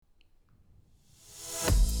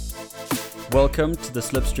Welcome to the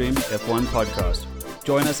Slipstream F1 podcast.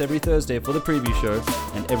 Join us every Thursday for the preview show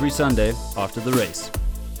and every Sunday after the race.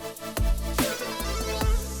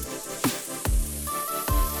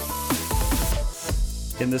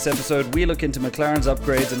 In this episode, we look into McLaren's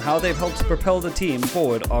upgrades and how they've helped to propel the team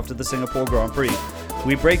forward after the Singapore Grand Prix.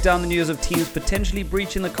 We break down the news of teams potentially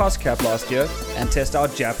breaching the cost cap last year and test our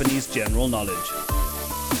Japanese general knowledge.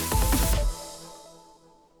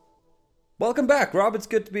 Welcome back, Rob. It's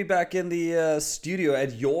good to be back in the studio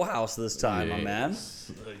at your house this time, my man.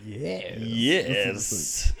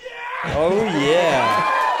 Yes. Oh, yeah.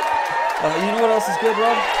 You know what else is good,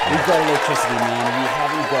 Rob? We've got electricity, man. We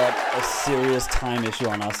haven't got a serious time issue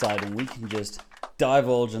on our side, and we can just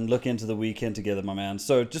divulge and look into the weekend together, my man.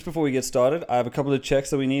 So just before we get started, I have a couple of checks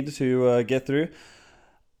that we need to get through.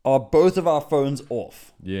 Are both of our phones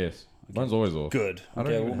off? Yes. Okay. Mine's always off. Good. I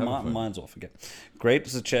don't even have a phone. Mine's off. Okay. Great.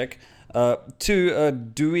 It's a check. Two,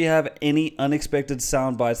 do we have any unexpected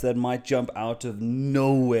sound bites that might jump out of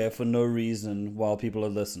nowhere for no reason while people are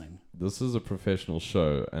listening? This is a professional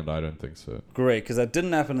show, and I don't think so. Great, because that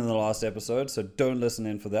didn't happen in the last episode, so don't listen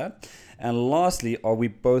in for that. And lastly, are we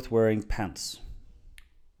both wearing pants?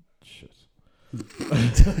 Shit.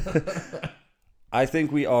 I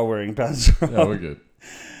think we are wearing pants. Yeah, we're good.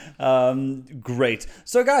 Great.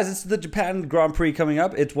 So guys, it's the Japan Grand Prix coming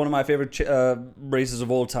up. It's one of my favorite races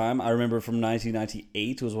of all time. I remember from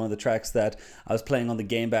 1998. It was one of the tracks that I was playing on the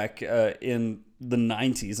game back in the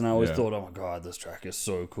 90s, and I always thought, oh my god, this track is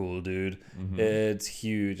so cool, dude. Mm-hmm. It's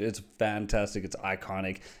huge, it's fantastic, it's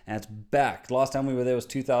iconic, and it's back. Last time we were there was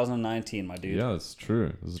 2019, my dude. Yeah, it's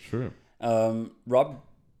true. This is true. Rob,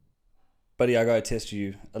 buddy, I gotta test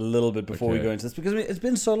you a little bit before we go into this, because it's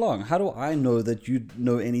been so long. How do I know that you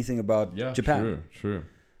know anything about Japan? True.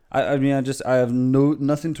 I have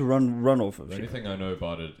nothing to run off of. The only thing I know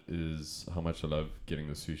about it is how much I love getting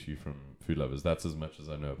the sushi from Food Lovers. That's as much as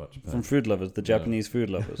I know about Japan. From Food Lovers, the Japanese Food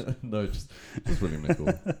Lovers. No, just William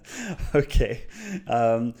Nickel. Okay.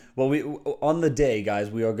 Well, we on the day,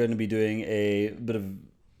 guys, we are going to be doing a bit of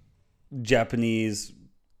Japanese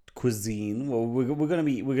cuisine. Well, we're going to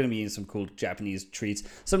be eating some cool Japanese treats,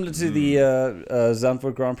 similar to the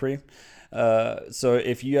Zandvoort Grand Prix. So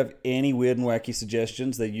if you have any weird and wacky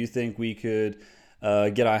suggestions that you think we could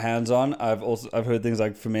get our hands on, I've heard things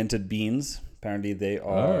like fermented beans. Apparently they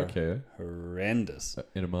are horrendous.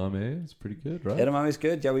 Edamame is pretty good, right? Edamame is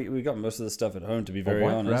good. Yeah, we got most of the stuff at home, to be very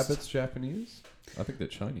honest. White rabbits Japanese? I think they're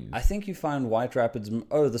Chinese. I think you find white rabbits.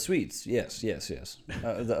 Oh, the sweets. Yes.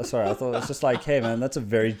 Sorry, I thought it was just like, hey man, that's a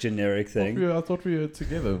very generic thing. I thought we were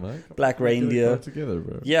together, Mike. Black reindeer. Together,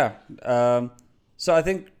 bro. Yeah. So I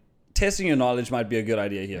think testing your knowledge might be a good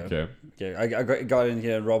idea here. Okay. I got in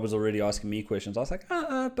here and Rob was already asking me questions. I was like,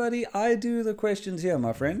 buddy, I do the questions here,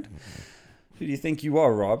 my friend. Who do you think you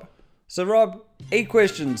are, Rob? So, Rob, 8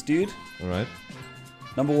 questions, dude. All right.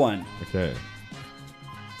 Number 1. Okay.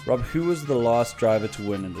 Rob, who was the last driver to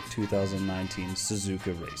win in the 2019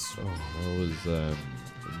 Suzuka race? Oh, that was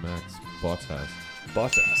Max Bottas.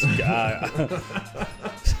 Bottas.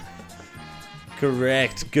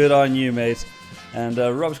 Correct. Good on you, mate. And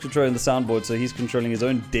Rob's controlling the soundboard, so he's controlling his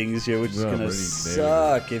own dings here, which is going to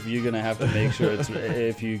suck if you're going to have to make sure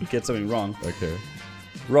if you get something wrong. Okay.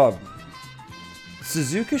 Rob,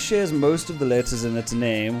 Suzuka shares most of the letters in its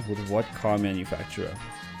name with what car manufacturer?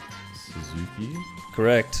 Suzuki?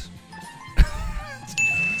 Correct.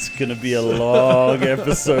 It's going to be a long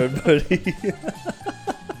episode, buddy.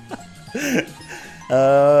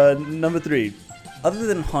 Number 3. Other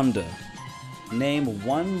than Honda, name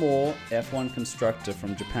one more F1 constructor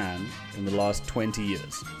from Japan in the last 20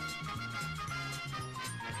 years.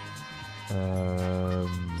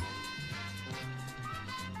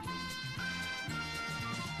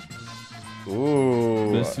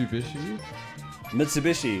 Ooh.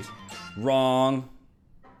 Mitsubishi. Wrong.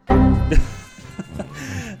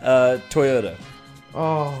 Toyota.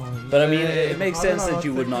 Oh, but I mean, it makes sense that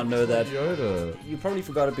you would not know that. Toyota. You probably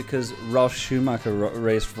forgot it because Ralf Schumacher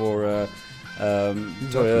raced for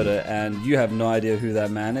Toyota, and you have no idea who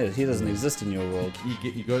that man is. He doesn't exist in your world.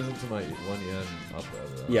 He goes into my one ear and out the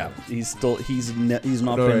other. Yeah, he's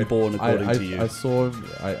not been born according to you. I saw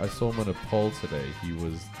him on a poll today. He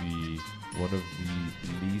was one of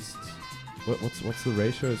the least. What's the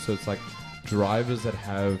ratio? So it's like drivers that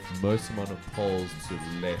have most amount of poles to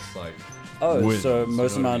less like. Oh, wins, so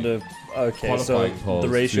most amount of so the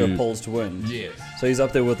ratio of poles to win. Yes. So he's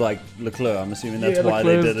up there with like Leclerc. I'm assuming that's why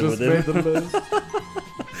they did it with him.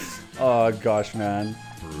 Oh gosh, man,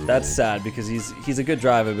 brutal. That's sad because he's a good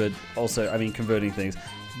driver, but also converting things.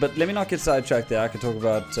 But let me not get sidetracked there. I could talk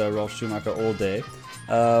about Ralf Schumacher all day.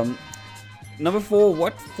 Number 4,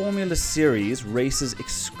 what Formula Series races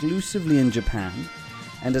exclusively in Japan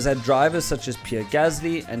and has had drivers such as Pierre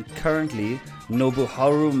Gasly and currently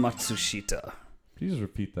Nobuharu Matsushita? Please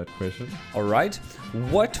repeat that question. All right.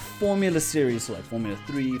 What Formula Series, like Formula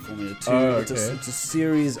 3, Formula 2, it's a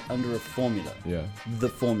series under a formula. Yeah. The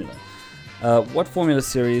formula. What Formula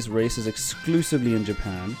Series races exclusively in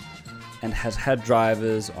Japan and has had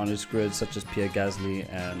drivers on its grid such as Pierre Gasly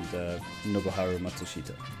and Nobuharu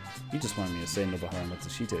Matsushita? You just wanted me to say Nobuharu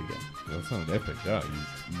Matsushita again. That sounded epic. Yeah,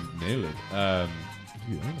 you nailed it.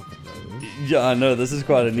 Dude, I don't know this. Yeah, I know. This is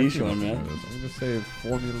quite a niche one, man. I'm going to say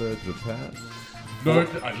Formula Japan. No,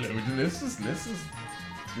 let's just. I'm gonna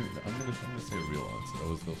say a real answer. That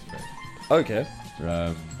was no fake. Okay.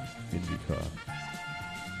 IndyCar.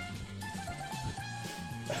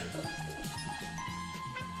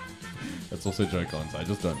 That's also a joke answer. I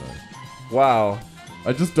just don't know. Wow.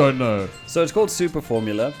 I just don't know. So it's called Super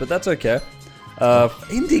Formula, but that's okay.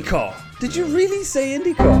 IndyCar. Did you really say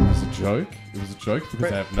IndyCar? It was a joke. It was a joke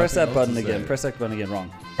because I have press that button again. Press that button again.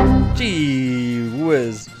 Wrong. Gee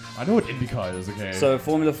whiz. I know what IndyCar is, okay? So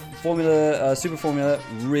Super Formula,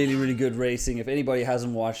 really, really good racing. If anybody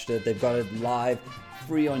hasn't watched it, they've got it live,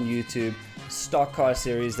 free on YouTube. Stock car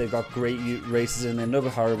series, they've got great races in there.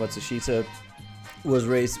 Nobuharu Matsushita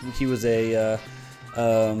he was a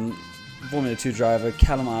Formula 2 driver.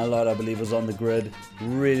 Callum Eilert, I believe, was on the grid.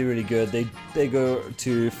 Really, really good. They go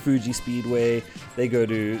to Fuji Speedway. They go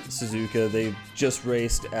to Suzuka. They just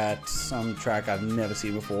raced at some track I've never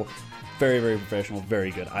seen before. Very, very professional.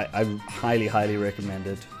 Very good. I highly, highly recommend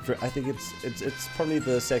it. I think it's probably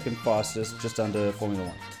the second fastest, just under Formula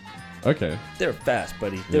 1. Okay. They're fast,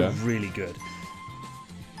 buddy. They're really good.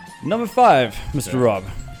 Number 5, Mr. Rob.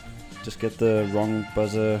 Just get the wrong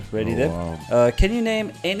buzzer ready there. Wow. Can you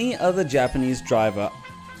name any other Japanese driver,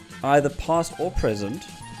 either past or present,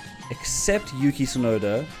 except Yuki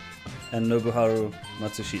Tsunoda and Nobuharu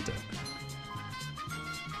Matsushita?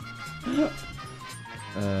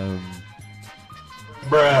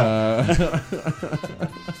 Bruh.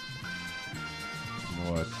 You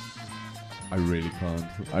know what? I really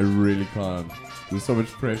can't. There's so much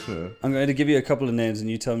pressure. I'm going to give you a couple of names and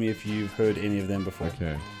you tell me if you've heard any of them before.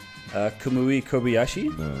 Okay. Kamui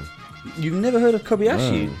Kobayashi? No. You've never heard of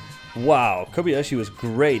Kobayashi? No. Wow, Kobayashi was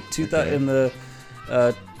great. Okay. In the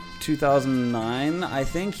 2009, I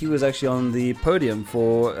think, he was actually on the podium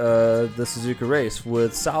for the Suzuka race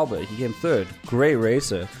with Sauber. He came third. Great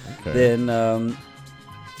racer. Okay. Then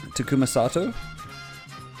Takuma Sato?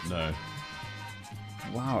 No.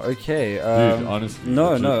 Wow, okay. Dude, honestly.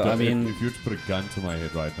 No, I I mean... If you were to put a gun to my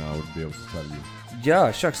head right now, I wouldn't be able to tell you.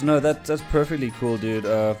 Yeah, shucks. No, that's perfectly cool, dude.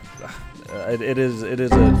 It is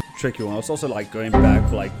a tricky one. It's also like going back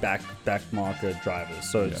for like back marker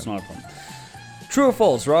drivers, so it's not a problem. True or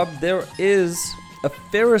false, Rob? There is a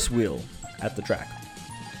Ferris wheel at the track.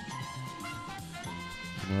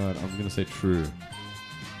 You know what? I'm gonna say true.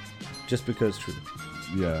 Just because true.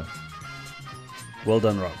 Yeah. Well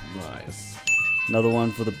done, Rob. Nice. Another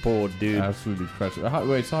one for the board, dude. Absolutely crushed it.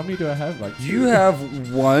 Wait, so how many do I have? Like two? You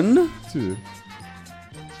have 1, 2.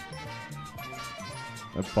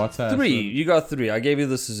 A Bottas. 3. You got 3. I gave you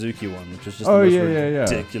the Suzuki one, which is just Oh, the most yeah.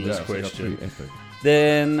 ridiculous So I got question. 3. Epic.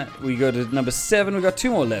 Then we go to number 7. We got 2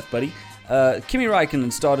 more left, buddy. Kimi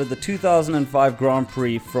Raikkonen started the 2005 Grand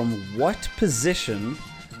Prix from what position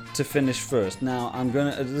to finish first? Now, I'm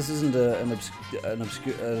gonna. This isn't an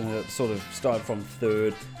obscure sort of start from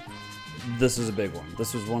third. This is a big one.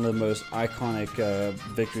 This was one of the most iconic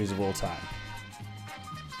victories of all time.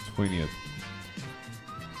 20th.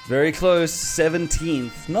 Very close,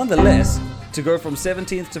 17th. Nonetheless, to go from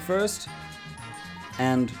 17th to first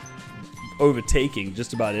and overtaking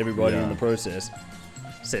just about everybody in the process,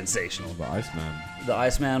 sensational. The Iceman. The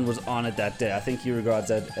Iceman was on it that day. I think he regards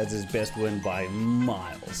that as his best win by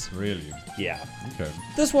miles. Really? Yeah. Okay.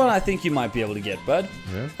 This one I think you might be able to get, bud.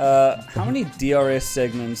 Yeah. How many DRS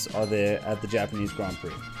segments are there at the Japanese Grand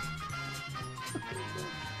Prix?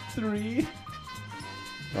 3.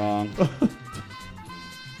 Wrong.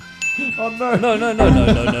 Oh no!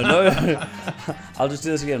 No. I'll just do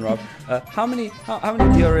this again, Rob. How many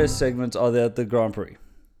DRS segments are there at the Grand Prix?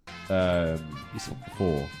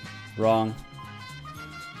 4. Wrong.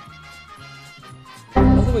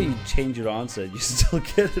 By the way you change your answer, you still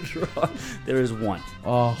get it wrong. There is 1.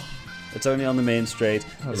 Oh. It's only on the main straight.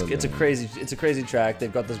 It's a crazy track.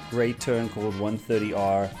 They've got this great turn called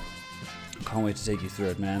 130R. Can't wait to take you through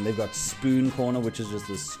it, man. They've got Spoon Corner, which is just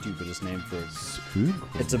the stupidest name for it. Spoon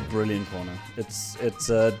Corner? It's a brilliant corner. It's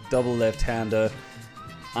a double left-hander.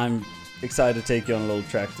 I'm excited to take you on a little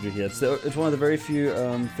track through here. It's one of the very few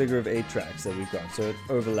figure of 8 tracks that we've got. So it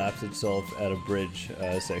overlaps itself at a bridge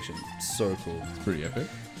section. So cool. It's pretty epic.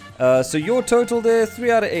 So your total there,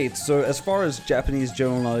 3 out of 8. So as far as Japanese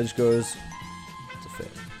general knowledge goes, it's a fail.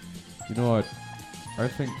 You know what? I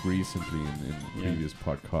think recently in previous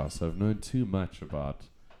podcasts, I've known too much about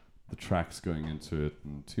the tracks going into it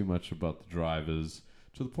and too much about the drivers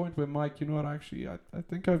to the point where, Mike, you know what? Actually, I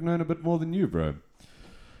think I've known a bit more than you, bro.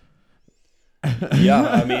 Yeah,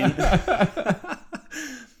 I mean,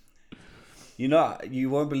 you know, you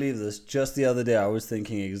won't believe this. Just the other day, I was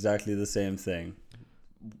thinking exactly the same thing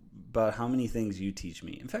about how many things you teach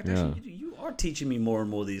me. In fact, actually, you are teaching me more and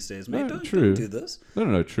more these days, mate. Don't do this.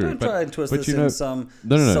 No, true. Don't try and twist this in some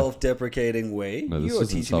self-deprecating way. No, you are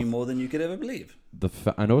teaching me more than you could ever believe.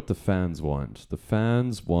 I know what the fans want. The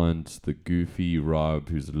fans want the goofy Rob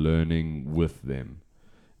who's learning with them.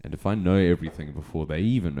 And if I know everything before they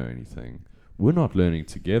even know anything, we're not learning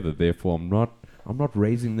together. Therefore, I'm not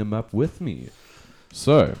raising them up with me.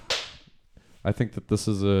 So, I think that this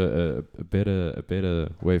is a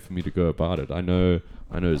better way for me to go about it. I know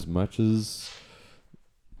as much as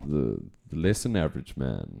the less than average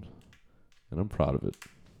man, and I'm proud of it.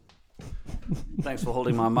 Thanks for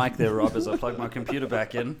holding my mic there, Rob, as I plug my computer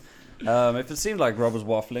back in. If it seemed like Rob was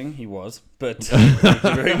waffling, he was. But thank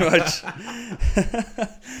you very much.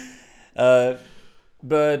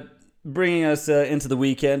 But bringing us into the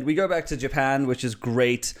weekend, we go back to Japan, which is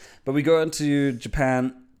great. But we go into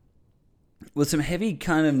Japan with some heavy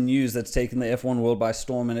kind of news that's taken the F1 world by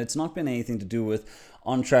storm, and it's not been anything to do with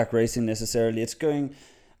on-track racing necessarily. It's going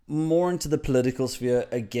more into the political sphere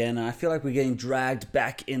again, and I feel like we're getting dragged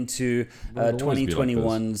back into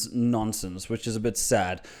 2021's nonsense, which is a bit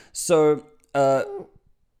sad. So, I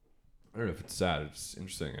don't know if it's sad. It's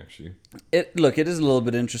interesting, actually. It is a little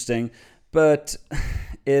bit interesting, but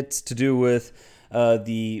it's to do with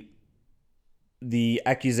the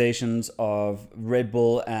accusations of Red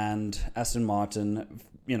Bull and Aston Martin,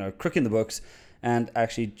 crooking the books and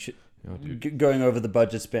actually going over the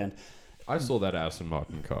budget spend. I saw that Aston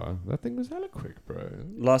Martin car. That thing was hella quick, bro.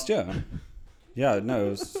 Last year. Yeah, no, it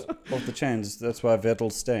was off the chains. That's why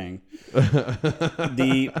Vettel's staying.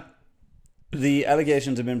 The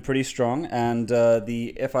allegations have been pretty strong, and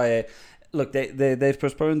the FIA... Look, they've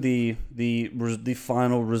postponed the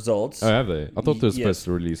final results. Oh, have they? I thought they were supposed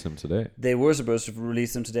to release them today. They were supposed to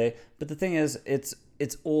release them today, but the thing is, it's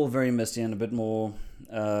all very misty and a bit more.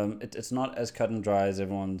 It's not as cut and dry as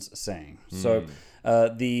everyone's saying. So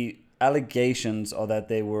the allegations are that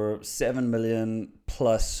they were $7 million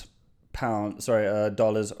plus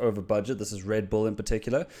dollars over budget. This is Red Bull in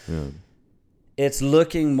particular. Yeah. It's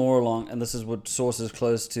looking more along, and this is what sources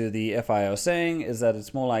close to the FIA are saying, is that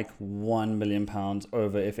it's more like £1 million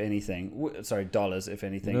over, if anything. Dollars, if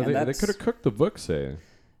anything. No, they could have cooked the books, eh?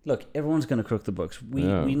 Look, everyone's going to cook the books.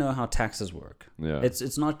 We know how taxes work. Yeah.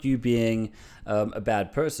 It's not you being a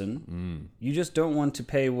bad person. You just don't want to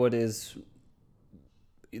pay what is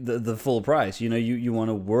the full price. You want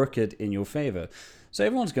to work it in your favor. So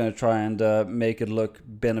everyone's going to try and make it look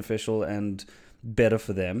beneficial and better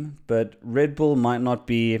for them, but Red Bull might not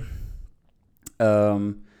be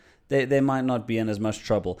they might not be in as much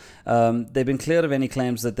trouble. They've been cleared of any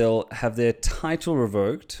claims that they'll have their title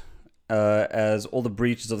revoked, as all the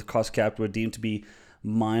breaches of the cost cap were deemed to be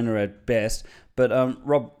minor at best. But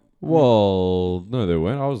Rob, well, no, they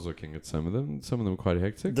weren't. I was looking at some of them were quite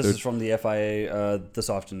hectic. This is from the FIA this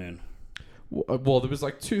afternoon. Well, there was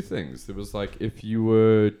like two things. There was like, if you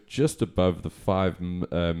were just above the 5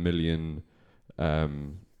 million.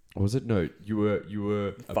 Was it? No, you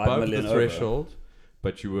were above the threshold, over.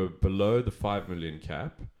 But you were below the 5 million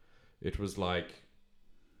cap. It was like,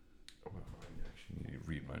 I actually need to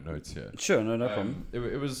read my notes here. Sure, no problem.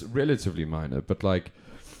 It was relatively minor, but like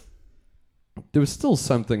there was still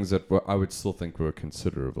some things that I would still think were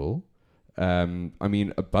considerable. I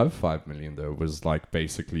mean, above 5 million though was like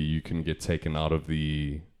basically you can get taken out of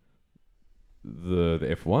the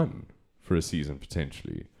F1 for a season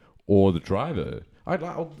potentially. Or the driver. I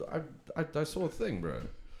saw a thing, bro.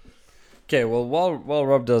 Okay, well, while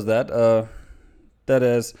Rob does that, that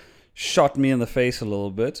has shot me in the face a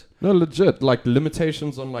little bit. No, legit. Like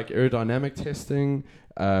limitations on like aerodynamic testing.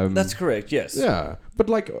 That's correct. Yes. Yeah,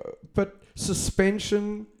 but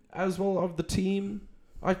suspension as well of the team.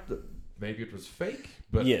 Maybe it was fake,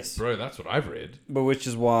 but yes, bro, that's what I've read. But which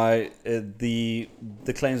is why the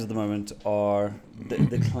claims at the moment are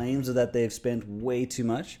the claims are that they've spent way too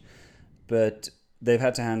much. But they've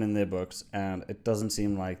had to hand in their books, and it doesn't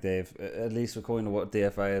seem like they've, at least according to what the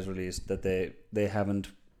FIA has released, that they haven't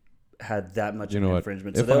had that much of an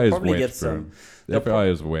infringement. So they'll probably get some. The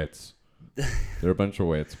FIA is wet. They're a bunch of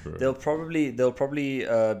wets, bro. They'll probably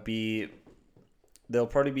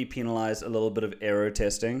be penalized a little bit of aero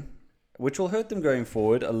testing, which will hurt them going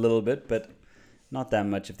forward a little bit, but not that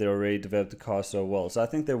much if they're already developed the car so well. So I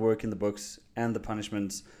think they're working the books and the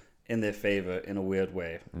punishments in their favor in a weird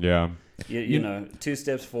way. Yeah. You know, 2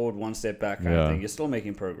 steps forward, 1 step back kind of thing. You're still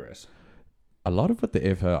making progress. A lot of what the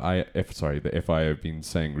FIA have been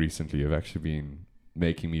saying recently have actually been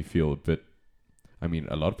making me feel a bit. I mean,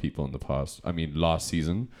 a lot of people in the past. I mean, last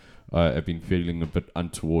season, have been feeling a bit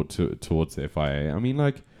untoward towards the FIA. I mean,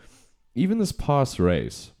 like, even this past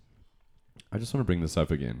race. I just want to bring this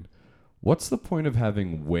up again. What's the point of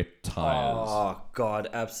having wet tires? Oh God,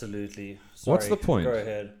 absolutely. Sorry, what's the point? Go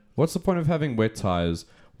ahead. What's the point of having wet tires?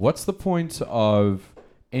 What's the point of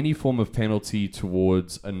any form of penalty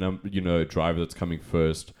towards a driver that's coming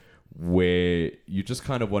first, where you just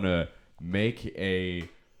kind of want to make a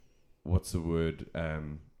what's the word?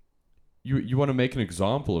 You want to make an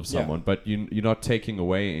example of someone, but you're not taking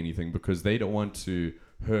away anything because they don't want to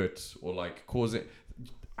hurt or like cause it.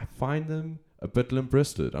 I find them a bit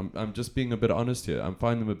limp-wristed. I'm just being a bit honest here. I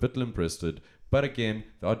find them a bit limp-wristed, but again,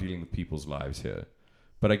 they are dealing with people's lives here.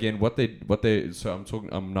 But again, what they so I'm talking.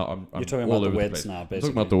 You're talking about the wets now, basically. I'm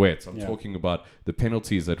talking about the wets. I'm talking about the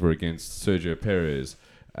penalties that were against Sergio Perez,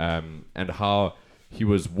 and how he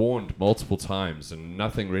was warned multiple times and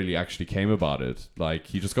nothing really actually came about it. Like,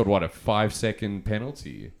 he just got a 5-second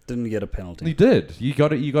penalty. Didn't get a penalty. He did. You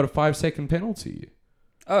got a 5-second penalty.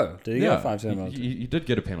 Oh, did he get a 5-second penalty? He did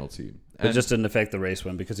get a penalty. But it just didn't affect the race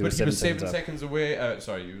win because he was 7 seconds away.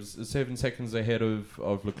 He was 7 seconds ahead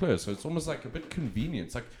of Leclerc. So it's almost like a bit convenient.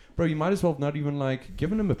 It's like, bro, you might as well have not even like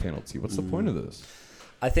given him a penalty. What's the point of this?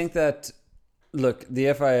 I think that, look,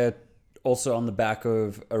 the FIA also on the back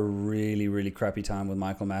of a really, really crappy time with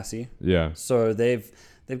Michael Massey. Yeah. So they've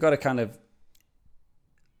got to kind of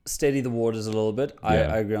steady the waters a little bit. I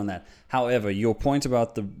agree on that. However, your point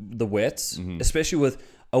about the wets, especially with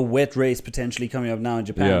a wet race potentially coming up now in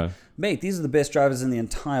Japan, mate, these are the best drivers in the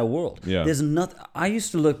entire world. There's nothing. I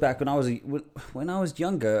used to look back when I was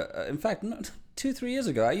younger. In fact, 2-3 years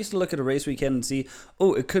ago, I used to look at a race weekend and see,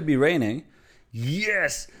 oh, it could be raining.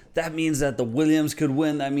 Yes, that means that the Williams could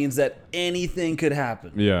win. That means that anything could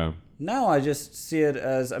happen. Yeah. Now I just see it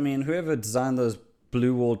as, I mean, whoever designed those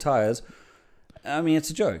blue wall tires, I mean, it's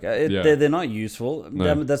a joke. They're not useful.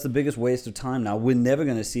 No. That's the biggest waste of time now. We're never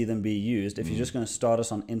going to see them be used if you're just going to start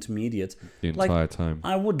us on intermediates. The entire time.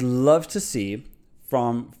 I would love to see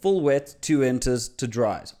from full wet to inters to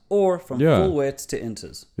dries, or from full wet to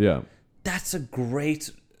inters. Yeah. That's a great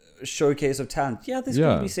showcase of talent. Yeah, there's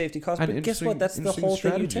going to be safety cars, but guess what? That's the whole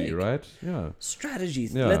thing you take. Right? Yeah.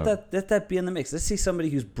 Strategies. Yeah. Let that be in the mix. Let's see somebody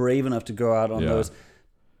who's brave enough to go out on those.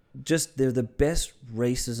 They're the best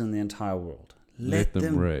racers in the entire world. Let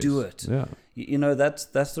them do it. Yeah. You know, that's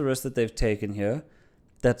the risk that they've taken here.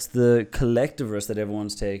 That's the collective risk that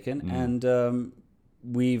everyone's taken. And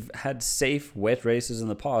we've had safe wet races in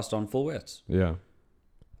the past on full wets. Yeah.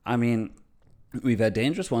 I mean, we've had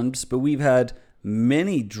dangerous ones, but we've had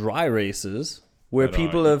many dry races where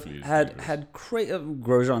people have had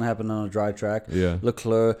Grosjean happened on a dry track. Yeah.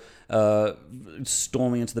 Leclerc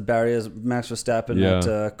storming into the barriers. Max Verstappen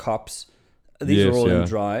at Cops. These are all in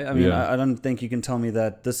dry. I mean, I don't think you can tell me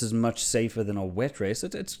that this is much safer than a wet race.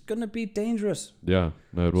 It's going to be dangerous. Yeah,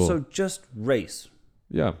 no, it will. So just race.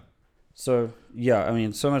 Yeah. So, I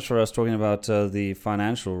mean, so much for us talking about the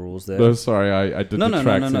financial rules there. No, sorry, I did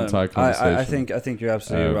detract the entire conversation. I think you're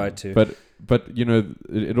absolutely right too. But you know,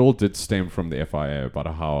 it all did stem from the FIA about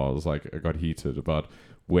how I got heated about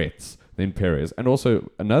wets, then Perez. And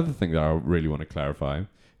also, another thing that I really want to clarify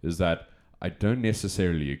is that I don't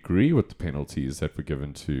necessarily agree with the penalties that were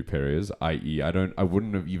given to Perez, i.e. I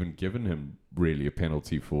wouldn't have even given him really a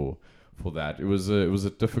penalty for that. It was a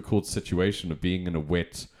difficult situation of being in a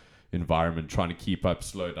wet environment, trying to keep up,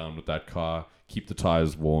 slow down with that car, keep the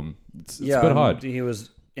tires warm. It's a bit hard. He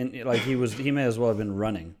may as well have been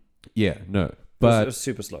running. Yeah, no. But it was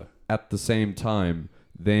super slow. At the same time,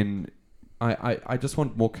 then I just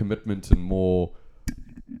want more commitment and more.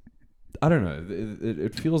 I don't know.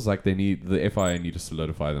 It feels like the FIA need to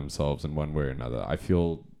solidify themselves in one way or another. I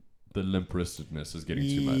feel the limp-wristedness is getting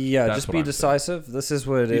too much. Yeah, just be decisive. This is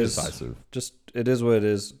what it is. Be decisive. Just, it is what it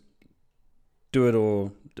is. Do it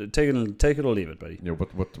or take it or leave it, buddy. Yeah.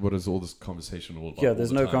 What is all this conversation all about? Yeah,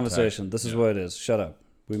 there's no conversation. This is what it is. Shut up.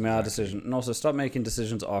 We made our decision, and also stop making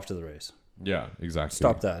decisions after the race. Yeah, exactly.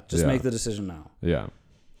 Stop that. Just make the decision now. Yeah.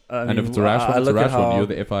 And if it's a rash one, it's a rash one. You're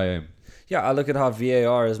the FIA. Yeah, I look at how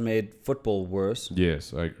VAR has made football worse.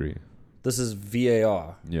 Yes, I agree. This is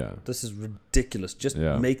VAR. Yeah. This is ridiculous. Just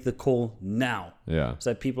Yeah. make the call now. Yeah.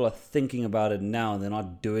 So that people are thinking about it now and they're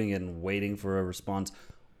not doing it and waiting for a response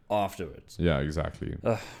afterwards. Yeah, exactly.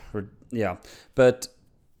 Yeah. But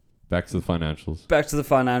Back to the financials. back to the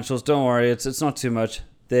financials. Don't worry. It's not too much.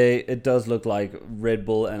 It does look like Red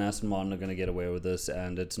Bull and Aston Martin are going to get away with this,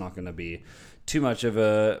 and it's not going to be too much of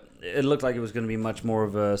a... It looked like it was going to be much more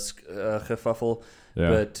of a kerfuffle, Yeah.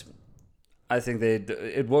 but I think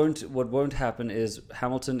what won't happen is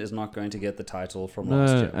Hamilton is not going to get the title from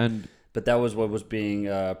last year. And But that was what was being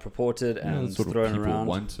purported and that's what thrown people around.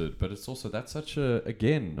 wanted. But it's also, that's such a,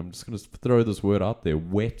 again, I'm just going to throw this word out there,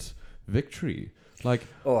 wet victory. Like,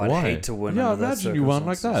 I'd why? hate to win. Yeah, under that imagine you won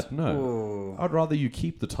like circumstances. that. No. Ooh. I'd rather you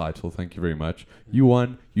keep the title. Thank you very much. You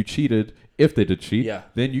won. You cheated. If they did cheat, Yeah.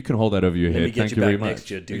 then you can hold that over your Let head. me get Thank you you back very much.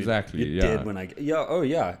 next year, dude. Exactly. You're Yeah. dead when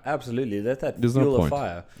yeah, absolutely. Let that There's no fuel a point.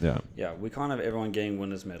 fire. Yeah. Yeah, we can't have everyone getting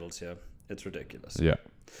winners' medals here. It's ridiculous. Yeah.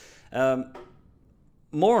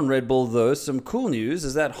 More on Red Bull, though. Some cool news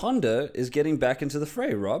is that Honda is getting back into the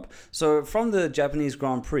fray, Rob. So from the Japanese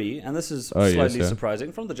Grand Prix, and this is slightly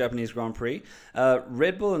surprising, from the Japanese Grand Prix,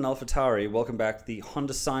 Red Bull and AlphaTauri welcome back the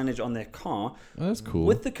Honda signage on their car. Oh, that's cool.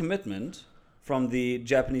 With the commitment from the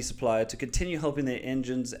Japanese supplier to continue helping their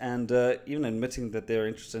engines and even admitting that they're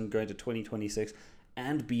interested in going to 2026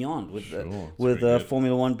 and beyond with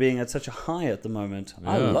Formula One being at such a high at the moment.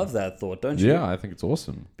 Yeah. I love that thought, don't you? Yeah, I think it's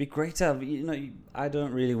awesome. Be great to have, I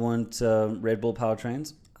don't really want Red Bull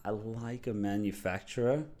powertrains. I like a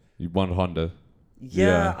manufacturer. You want Honda.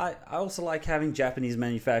 Yeah. I also like having Japanese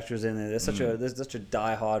manufacturers in there. There's such a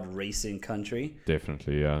die-hard racing country.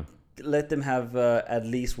 Definitely, yeah. Let them have at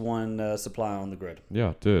least one supplier on the grid.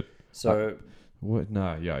 Yeah, do it. So...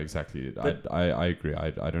 No, yeah, exactly. I agree. I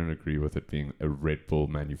don't agree with it being a Red Bull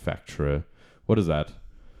manufacturer. What is that?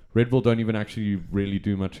 Red Bull don't even actually really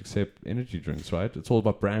do much except energy drinks, right? It's all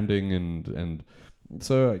about branding and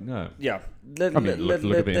so no. Yeah, let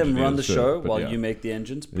look at the them run the engineers, show while yeah. you make the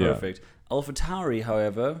engines. Perfect. Yeah. AlphaTauri,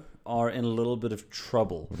 however, are in a little bit of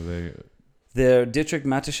trouble. What are they? They're Dietrich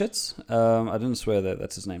Mateschitz. I didn't swear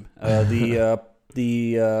that's his name. The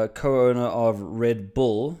co-owner of Red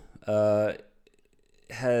Bull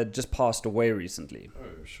had just passed away recently.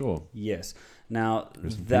 Oh, sure. Yes. Now,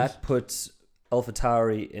 that puts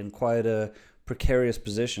AlphaTauri in quite a precarious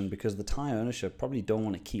position because the Thai ownership probably don't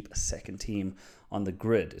want to keep a second team on the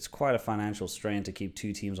grid. It's quite a financial strain to keep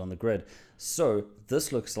two teams on the grid. So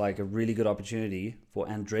this looks like a really good opportunity for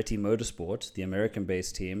Andretti Motorsport, the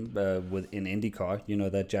American-based team in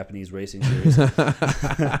IndyCar, that Japanese racing series,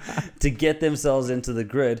 to get themselves into the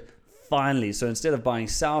grid finally. So instead of buying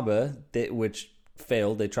Sauber, which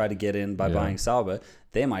failed, they tried to get in by buying Sauber,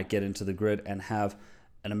 they might get into the grid and have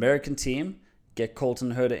an American team, get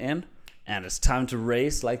Colton Herta in, and it's time to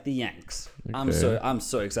race like the Yanks. Okay. I'm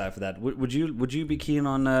so excited for that. Would you be keen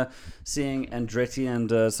on seeing Andretti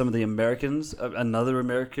and some of the Americans, another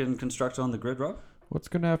American constructor on the grid, Rob? What's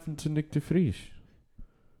going to happen to Nick de Vries?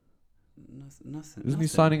 Nothing. Isn't he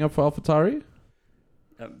signing up for AlphaTauri?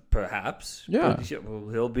 Perhaps. Yeah.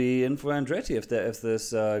 He'll be in for Andretti if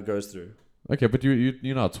this goes through. Okay, but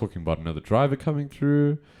you're not talking about another driver coming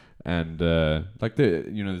through, and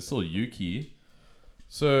there's still Yuki.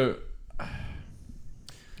 So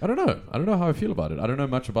I don't know. I don't know how I feel about it. I don't know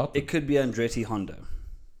much about them. It could be Andretti Honda.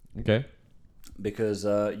 Okay. Because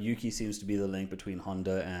Yuki seems to be the link between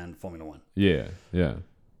Honda and Formula One. Yeah.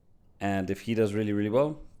 And if he does really, really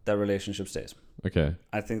well, that relationship stays. Okay.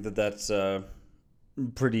 I think that's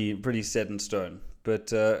pretty set in stone.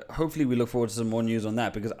 But hopefully we look forward to some more news on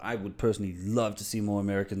that because I would personally love to see more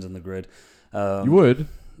Americans in the grid. You would?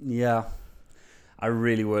 Yeah, I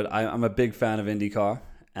really would. I'm a big fan of IndyCar,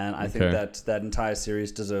 and I think that entire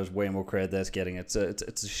series deserves way more credit than it's getting. It's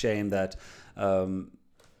a shame that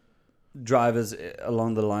drivers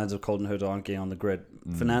along the lines of Colton Herta aren't getting on the grid.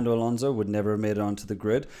 Fernando Alonso would never have made it onto the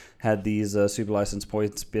grid had these super license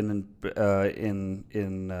points been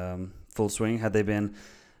in full swing. Had they been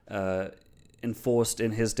enforced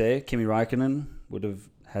in his day, Kimi Raikkonen would have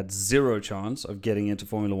had zero chance of getting into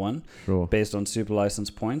Formula One based on super license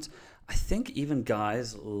points. I think even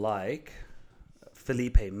guys like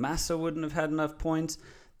Felipe Massa wouldn't have had enough points.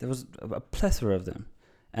 There was a plethora of them.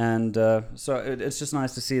 And so it's just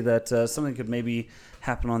nice to see that something could maybe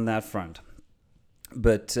happen on that front.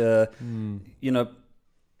 But,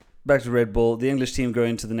 back to Red Bull, the English team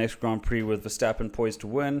going to the next Grand Prix with Verstappen poised to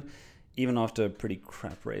win, even after a pretty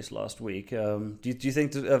crap race last week. Do you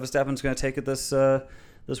think Verstappen's going to take it this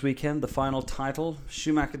weekend, the final title?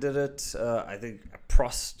 Schumacher did it. I think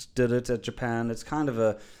Prost did it at Japan. It's kind of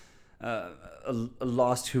a a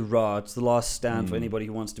last hurrah. It's the last stand for anybody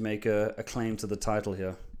who wants to make a claim to the title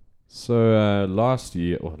here. So last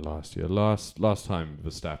time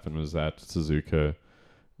Verstappen was at Suzuka,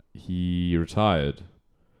 he retired.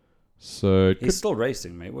 So He's still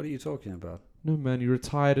racing, mate. What are you talking about? No, man, he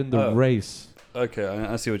retired in the race. Okay,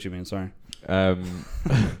 I see what you mean. Sorry.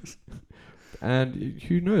 And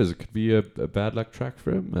who knows? It could be a bad luck track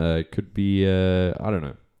for him. It could be I don't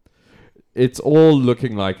know. It's all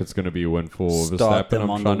looking like it's going to be a win for Verstappen.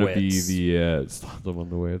 I'm trying to be the start them on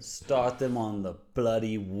the wets. Start them on the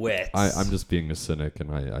bloody wets. I'm just being a cynic, and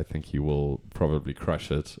I think he will probably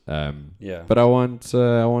crush it. Yeah. But I want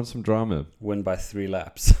some drama. Win by 3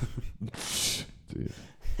 laps. Dude.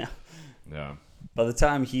 Yeah. By the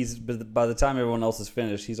time everyone else is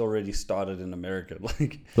finished, he's already started in America.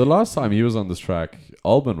 Like the last time he was on this track,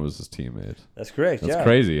 Albon was his teammate. That's correct. That's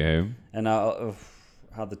crazy, eh? And now,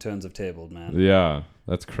 how the turns have tabled, man. Yeah,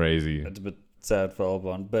 that's crazy. It's a bit sad for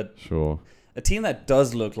Albon, but sure. A team that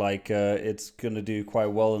does look like it's going to do quite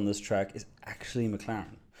well in this track is actually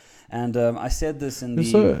McLaren. And I said this in the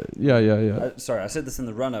I said this in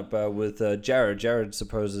the run-up with Jared. Jared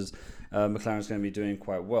supposes McLaren's going to be doing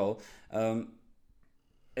quite well.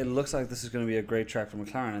 It looks like this is going to be a great track for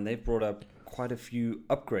McLaren, and they've brought up quite a few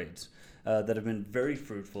upgrades that have been very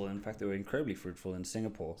fruitful. In fact, they were incredibly fruitful in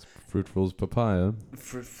Singapore. Fruitful as papaya.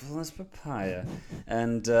 Fruitful as papaya.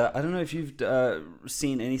 And I don't know if you've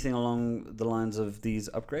seen anything along the lines of these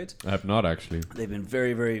upgrades. I have not, actually. They've been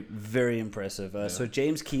very, very, very impressive. So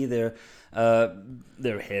James Key, their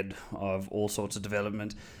head of all sorts of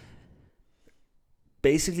development,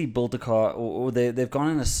 basically built a car, or they've gone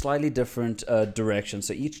in a slightly different direction.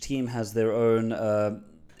 So each team has their own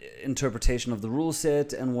interpretation of the rule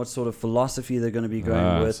set and what sort of philosophy they're going to be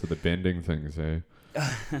going with. So the bending things, eh?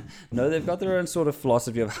 No, they've got their own sort of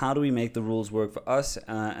philosophy of how do we make the rules work for us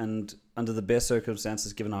and under the best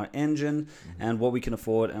circumstances given our engine and what we can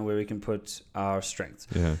afford and where we can put our strengths.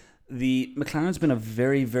 Yeah. The McLaren's been a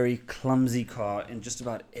very, very clumsy car in just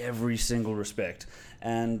about every single respect.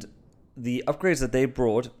 And the upgrades that they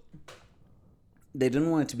brought, they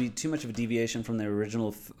didn't want it to be too much of a deviation from their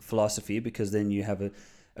original philosophy, because then you have a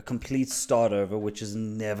complete start over, which is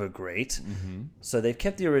never great. Mm-hmm. So they've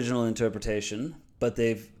kept the original interpretation, but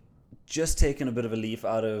they've just taken a bit of a leaf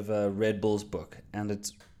out of Red Bull's book, and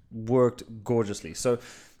it's worked gorgeously. So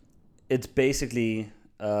it's basically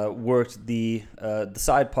worked the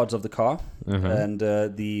side pods of the car, and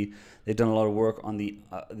they've done a lot of work on the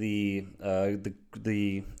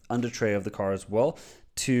under tray of the car as well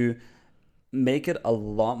to make it a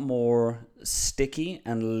lot more sticky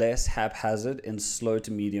and less haphazard in slow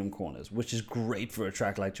to medium corners, which is great for a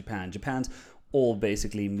track like Japan. Japan's all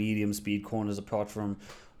basically medium speed corners apart from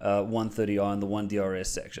 130R and the 1DRS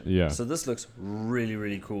section. Yeah. So this looks really,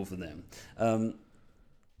 really cool for them.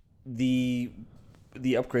 The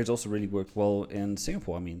upgrades also really worked well in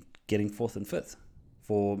Singapore. I mean, getting 4th and 5th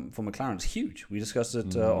for McLaren is huge. We discussed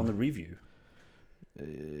it on the review.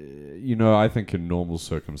 I think in normal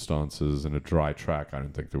circumstances, in a dry track, I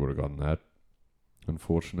don't think they would have gotten that,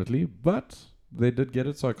 unfortunately. But they did get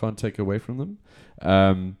it, so I can't take away from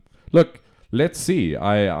them. Look, let's see.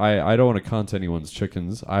 I don't want to count anyone's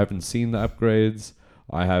chickens. I haven't seen the upgrades.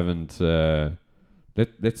 I haven't.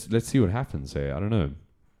 Let's see what happens here. I don't know.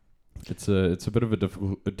 It's a bit of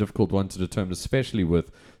a difficult one to determine, especially with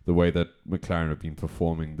the way that McLaren have been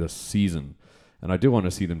performing this season. And I do want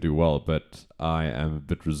to see them do well, but I am a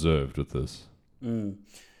bit reserved with this.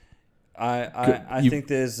 I think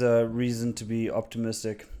there's a reason to be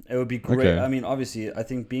optimistic. It would be great. Okay. I mean, obviously, I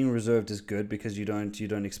think being reserved is good because you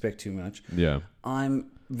don't expect too much. Yeah. I'm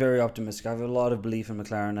very optimistic. I have a lot of belief in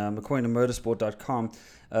McLaren. According to motorsport.com,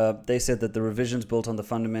 they said that the revisions built on the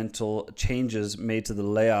fundamental changes made to the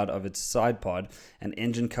layout of its side pod and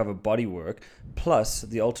engine cover bodywork, plus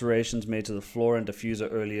the alterations made to the floor and diffuser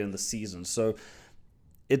earlier in the season. So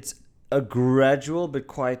it's a gradual but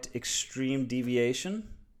quite extreme deviation,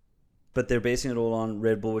 but they're basing it all on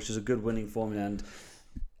Red Bull, which is a good winning formula. And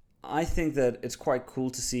I think that it's quite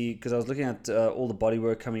cool to see, because I was looking at all the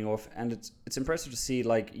bodywork coming off, and it's impressive to see.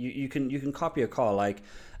 Like you can copy a car, like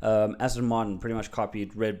Aston Martin pretty much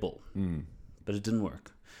copied Red Bull, but it didn't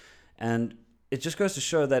work. And it just goes to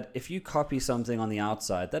show that if you copy something on the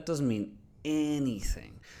outside, that doesn't mean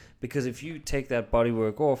anything, because if you take that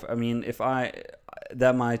bodywork off, I mean,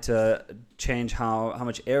 that might change how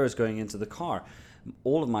much air is going into the car.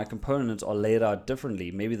 All of my components are laid out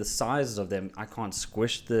differently. Maybe the sizes of them, I can't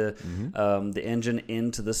squish the engine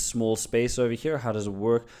into this small space over here. How does it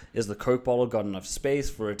work? Is the Coke bottle got enough space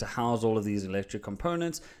for it to house all of these electric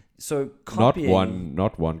components? So copying,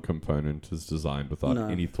 not one component is designed without No.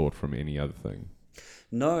 any thought from any other thing.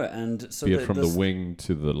 no, and so Be it from the wing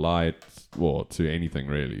to the light, or to anything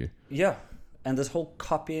really. Yeah, and this whole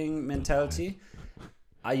copying mentality.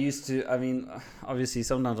 I mean, obviously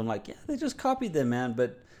sometimes I'm like, yeah, they just copied them, man,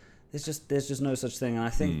 but there's just no such thing. And I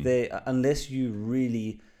think unless you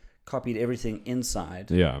really copied everything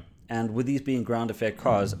inside, Yeah. and with these being ground effect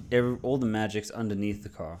cars, all the magic's underneath the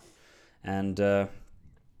car, and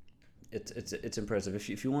it's impressive.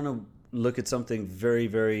 If you want to look at something very,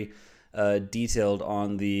 very detailed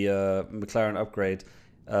on the McLaren upgrade,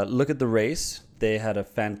 look at the race. They had a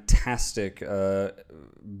fantastic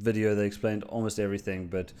video that explained almost everything,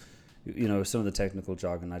 but some of the technical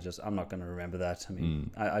jargon, I'm not going to remember that. I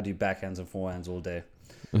mean, I do backhands and forehands all day.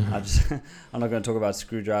 I'm not going to talk about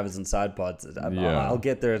screwdrivers and side pods. I'll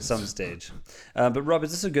get there at some stage. But Rob,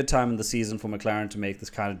 is this a good time in the season for McLaren to make this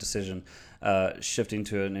kind of decision, shifting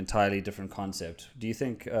to an entirely different concept? Do you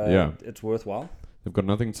think it's worthwhile? They've got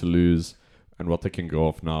nothing to lose, and what they can go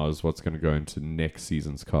off now is what's going to go into next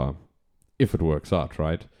season's car, if it works out,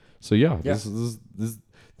 right? So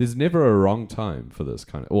there's never a wrong time for this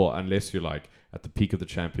kind of... Well, unless you're like at the peak of the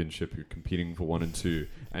championship, you're competing for 1 and 2,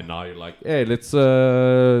 and now you're like, hey, let's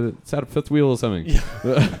add a fifth wheel or something.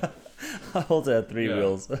 Yeah. I also had 3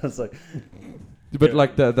 wheels. It's like... But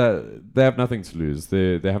like they have nothing to lose.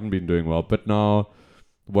 They haven't been doing well. But now,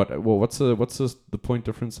 what's the point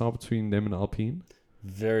difference now between them and Alpine?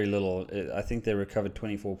 Very little. I think they recovered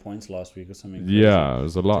 24 points last week or something. Yeah, it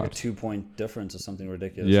was a lot. Like a 2-point difference or something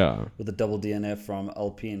ridiculous. Yeah. With a double DNF from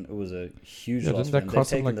Alpine, it was a huge loss for that them. They've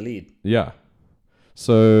taken the lead. Yeah.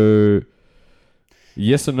 So,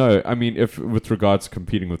 yes and no. I mean, if with regards to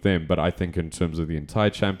competing with them, but I think in terms of the entire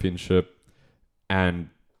championship and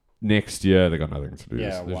next year, they got nothing to lose.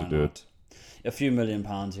 Yeah, they why should do not? it. A few £1 million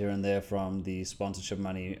here and there from the sponsorship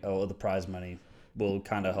money or the prize money will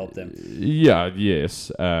kind of help them. Yeah,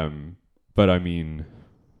 yes. But I mean,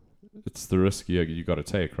 it's the risk you got to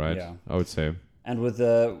take, right? Yeah. I would say. And with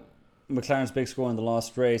McLaren's big score in the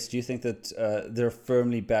last race, do you think that they're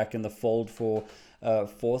firmly back in the fold for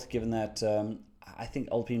fourth, given that I think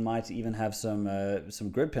Alpine might even have some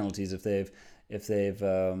grid penalties if they've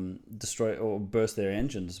destroyed or burst their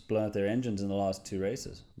engines, blown out their engines in the last 2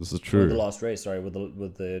 races. This is true. Or the last race, sorry,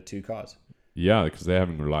 with the 2 cars. Yeah, because they're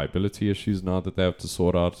having reliability issues now that they have to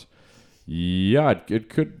sort out. Yeah, it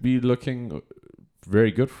could be looking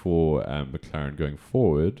very good for McLaren going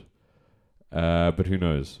forward. But who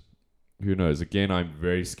knows? Who knows? Again, I'm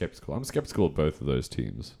very skeptical. I'm skeptical of both of those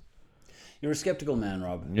teams. You're a skeptical man,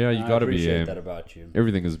 Rob. Yeah, you got to be. I appreciate that about you.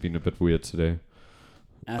 Everything has been a bit weird today.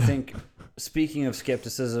 And I think, speaking of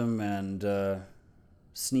skepticism and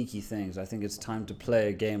sneaky things, I think it's time to play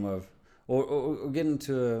a game of, or get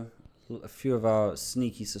into a few of our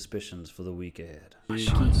sneaky suspicions for the week ahead.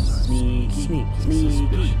 Sneaky.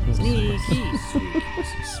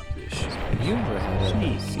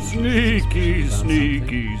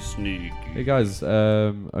 Hey guys,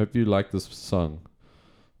 I hope you like this song.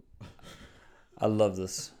 I love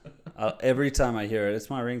this. Every time I hear it, it's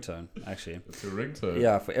my ringtone, actually. It's a ringtone.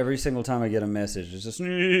 Yeah, for every single time I get a message, it's just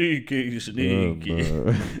sneaky.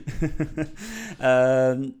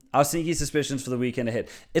 Our sneaky suspicions for the weekend ahead.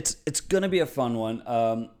 It's gonna be a fun one.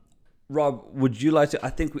 Rob, would you like to? I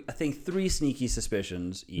think 3 sneaky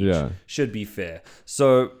suspicions each should be fair.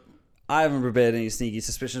 So I haven't prepared any sneaky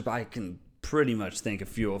suspicions, but I can pretty much think a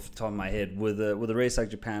few off the top of my head. With a race like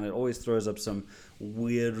Japan, it always throws up some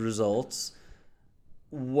weird results.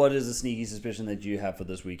 What is the sneaky suspicion that you have for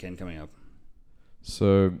this weekend coming up?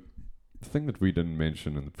 So, the thing that we didn't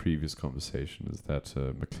mention in the previous conversation is that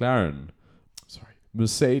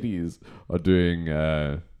Mercedes are doing,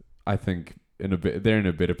 I think, they're in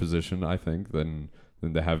a better position, I think, than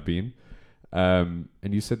they have been. And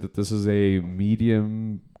you said that this is a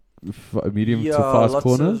medium to fast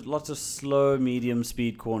corner? Lots of slow, medium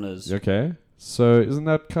speed corners. Okay. So, isn't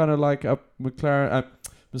that kind of like up McLaren...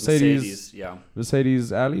 Mercedes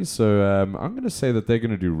alley. So I'm going to say that they're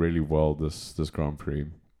going to do really well this Grand Prix.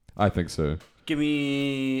 I think so. Give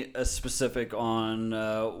me a specific on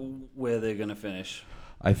where they're going to finish.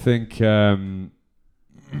 I think Hamilton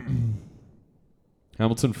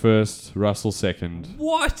first, Russell second.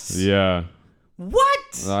 What? Yeah.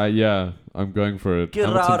 What? Yeah, I'm going for it. Get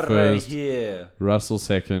Hamilton out first, right here. Russell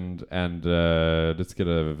second, and let's get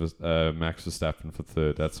a Max Verstappen for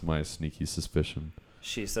third. That's my sneaky suspicion.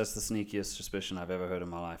 Jeez, that's the sneakiest suspicion I've ever heard in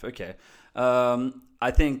my life. Okay.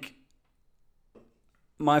 I think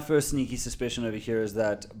my first sneaky suspicion over here is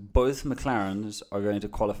that both McLarens are going to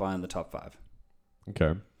qualify in the top 5.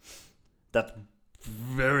 Okay. That's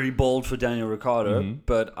very bold for Daniel Ricciardo,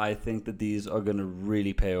 but I think that these are going to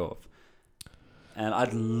really pay off. And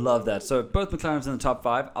I'd love that. So both McLarens in the top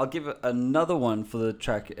 5. I'll give another one for the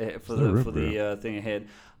track for the thing ahead.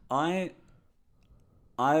 I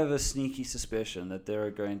have a sneaky suspicion that there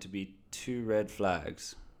are going to be 2 red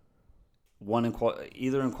flags, one in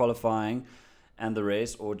either in qualifying and the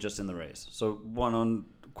race, or just in the race. So one on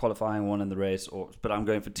qualifying, one in the race, but I'm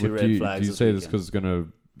going for 2 red flags. Do you say this because it's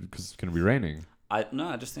gonna be raining? I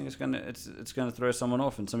just think it's gonna throw someone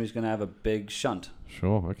off, and somebody's gonna have a big shunt.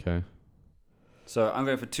 Sure. Okay. So I'm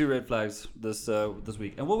going for 2 red flags this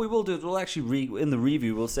week. And what we will do is we'll actually in the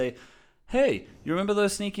review we'll say, hey, you remember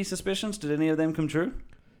those sneaky suspicions? Did any of them come true?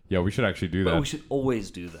 Yeah, we should actually do that. But we should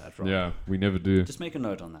always do that, right? Yeah, we never do. Just make a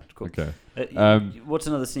note on that. Cool. Okay. What's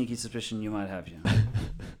another sneaky suspicion you might have here?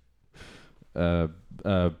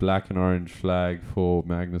 Black and orange flag for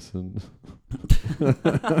Magnussen.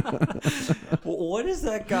 What is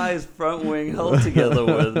that guy's front wing held together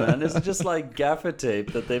with, man? Is it just like gaffer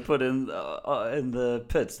tape that they put in the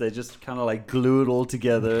pits? They just kind of like glue it all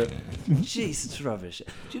together. Jeez, it's rubbish.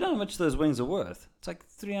 Do you know how much those wings are worth? It's like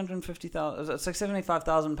 350,000. It's like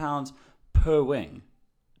 75,000 pounds per wing.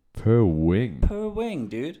 Per wing. Per wing,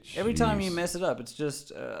 dude. Jeez. Every time you mess it up, it's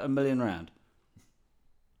just $1 million.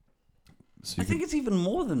 So I think it's even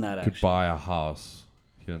more than that. Could actually buy a house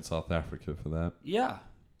here in South Africa for that. Yeah,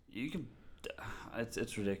 you can.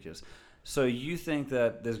 It's ridiculous. So you think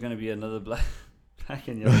that there's going to be another black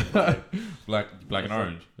and yellow flag? black and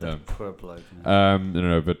orange. Yeah. Poor bloke. Man.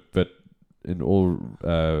 No, but in all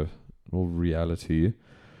reality,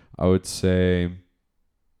 I would say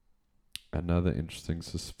another interesting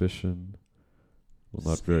suspicion. Well,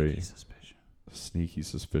 not sneaky very suspicion. Sneaky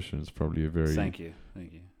suspicion is probably a very. Thank you.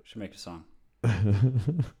 Should make a song.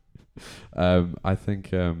 I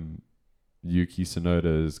think Yuki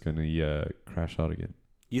Tsunoda is going to crash out again.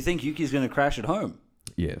 You think Yuki's going to crash at home?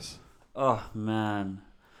 Yes. Oh man,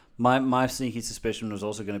 my sneaky suspicion was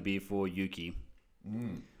also going to be for Yuki.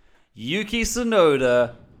 Yuki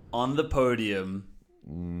Tsunoda on the podium.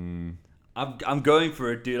 I'm going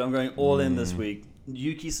for it, dude. I'm going all in this week.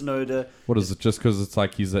 Yuki Tsunoda. What is it? Just because it's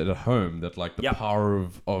like he's at home that like the power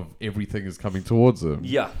of everything is coming towards him?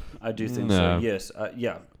 Yeah, I do think so. Yes,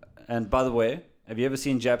 yeah. And by the way, have you ever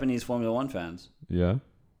seen Japanese Formula One fans? Yeah.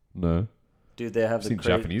 No. Dude, they have I've seen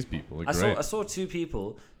Japanese people. They're great. I saw 2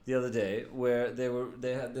 people the other day where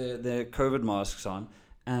they had their COVID masks on,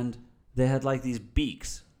 and they had like these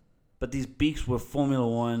beaks, but these beaks were Formula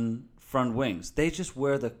One front wings. They just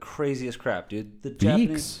wear the craziest crap, dude. The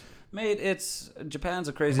Japanese. Mate, Japan's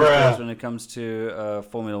a crazy place when it comes to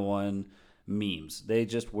Formula One memes. They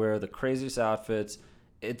just wear the craziest outfits.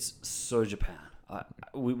 It's so Japan.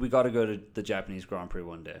 We got to go to the Japanese Grand Prix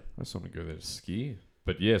one day. I just want to go there to ski.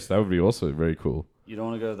 But yes, that would be also very cool. You don't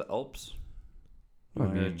want to go to the Alps? You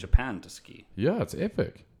want to go to Japan to ski? Yeah, it's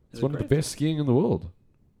epic. It's one of the best skiing in the world.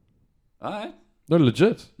 All right. No,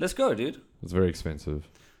 legit. Let's go, dude. It's very expensive.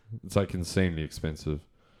 It's like insanely expensive.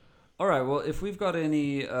 All right, well, if we've got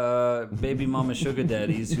any baby mama sugar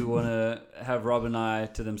daddies who want to have Rob and I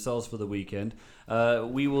to themselves for the weekend,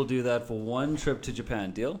 we will do that for one trip to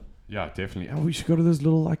Japan. Deal? Yeah, definitely. Oh, we should go to those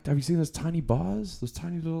little, like, have you seen those tiny bars? Those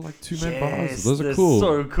tiny little, like, 2-man bars? Those are cool.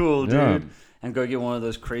 So cool, dude. Yeah. And go get one of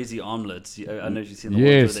those crazy omelets. I know you've seen the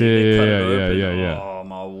ones where they cut it open. Yeah. Oh,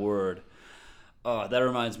 my word. Oh, that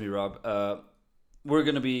reminds me, Rob. We're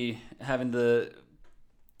going to be having the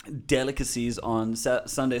delicacies on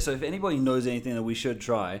Sunday. So if anybody knows anything that we should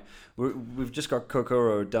try, we've just got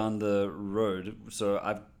Kokoro down the road. So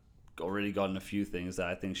I've already gotten a few things that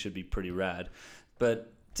I think should be pretty rad.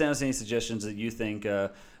 But send us any suggestions that you think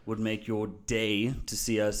would make your day to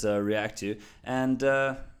see us react to. And,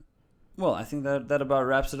 well, I think that about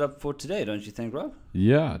wraps it up for today, don't you think, Rob?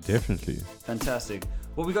 Yeah, definitely. Fantastic.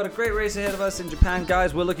 Well, we got a great race ahead of us in Japan,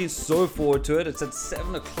 guys. We're looking so forward to it. It's at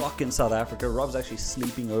 7 o'clock in South Africa. Rob's actually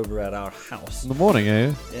sleeping over at our house. In the morning,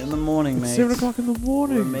 eh? In the morning, mate. 7 o'clock in the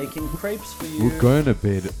morning. We're making crepes for you. We're going to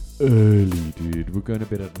bed early, dude. We're going to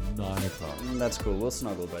bed at 9 o'clock. That's cool. We'll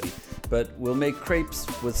snuggle, buddy. But we'll make crepes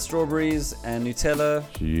with strawberries and Nutella.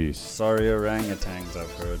 Jeez. Sorry, orangutans,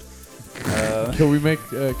 I've heard. Can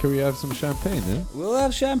we have some champagne, eh? We'll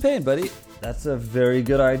have champagne, buddy. That's a very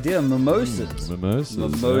good idea. Mimosas.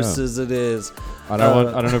 Mimosas. It is. I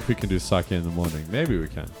don't know if we can do sake in the morning. Maybe we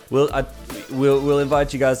can. We'll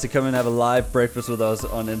invite you guys to come and have a live breakfast with us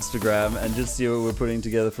on Instagram and just see what we're putting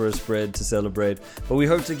together for a spread to celebrate. But we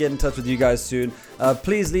hope to get in touch with you guys soon.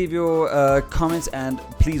 Please leave your comments and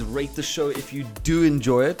please rate the show if you do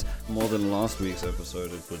enjoy it more than last week's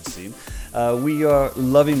episode, it would seem. We are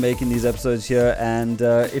loving making these episodes here, and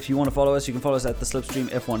if you want to follow us, you can follow us at the Slipstream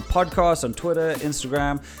F1 Podcast on Twitter,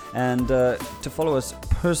 Instagram, and to follow us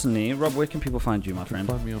personally, Rob, where can people find you, my friend?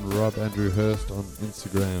 Find me on Rob Andrew Hurst on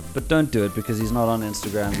Instagram. But don't do it because he's not on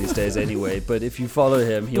Instagram these days anyway. But if you follow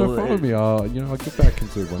him, he'll follow me. I'll get back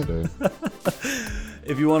into it one day.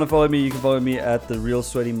 If you want to follow me, you can follow me at The Real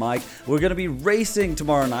Sweaty Mike. We're going to be racing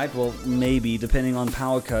tomorrow night. Well, maybe, depending on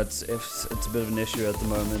power cuts, if it's a bit of an issue at the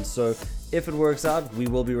moment. So if it works out, we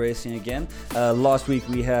will be racing again. Last week,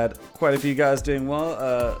 we had quite a few guys doing well.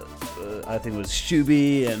 I think it was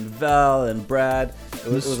Shuby and Val and Brad. It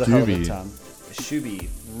was a hell of a time. Shuby,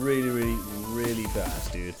 really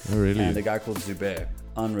fast, dude. Oh, really? And a guy called Zubair.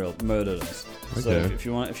 Unreal. Murdered us. Okay. So if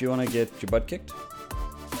you want to get your butt kicked,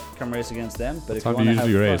 come race against them. But if you want to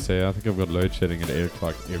usually race, I think I've got load shedding at 8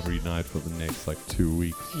 o'clock every night for the next 2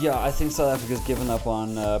 weeks. Yeah, I think South Africa's given up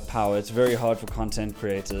on power. It's very hard for content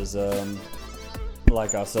creators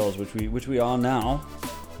like ourselves, which we are now.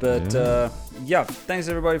 But thanks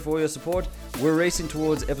everybody for your support. We're racing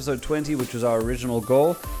towards episode 20, which was our original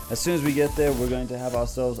goal. As soon as we get there, we're going to have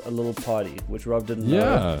ourselves a little party, which Rob didn't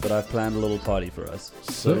know, but I've planned a little party for us.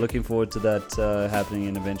 So looking forward to that happening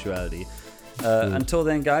in eventuality. Until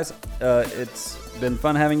then, guys, it's been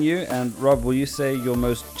fun having you. And Rob, will you say your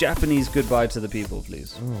most Japanese goodbye to the people,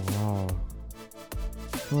 please? Oh,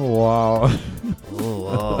 wow. Oh,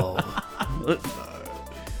 wow.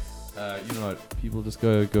 You know what? People just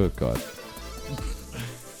go with God.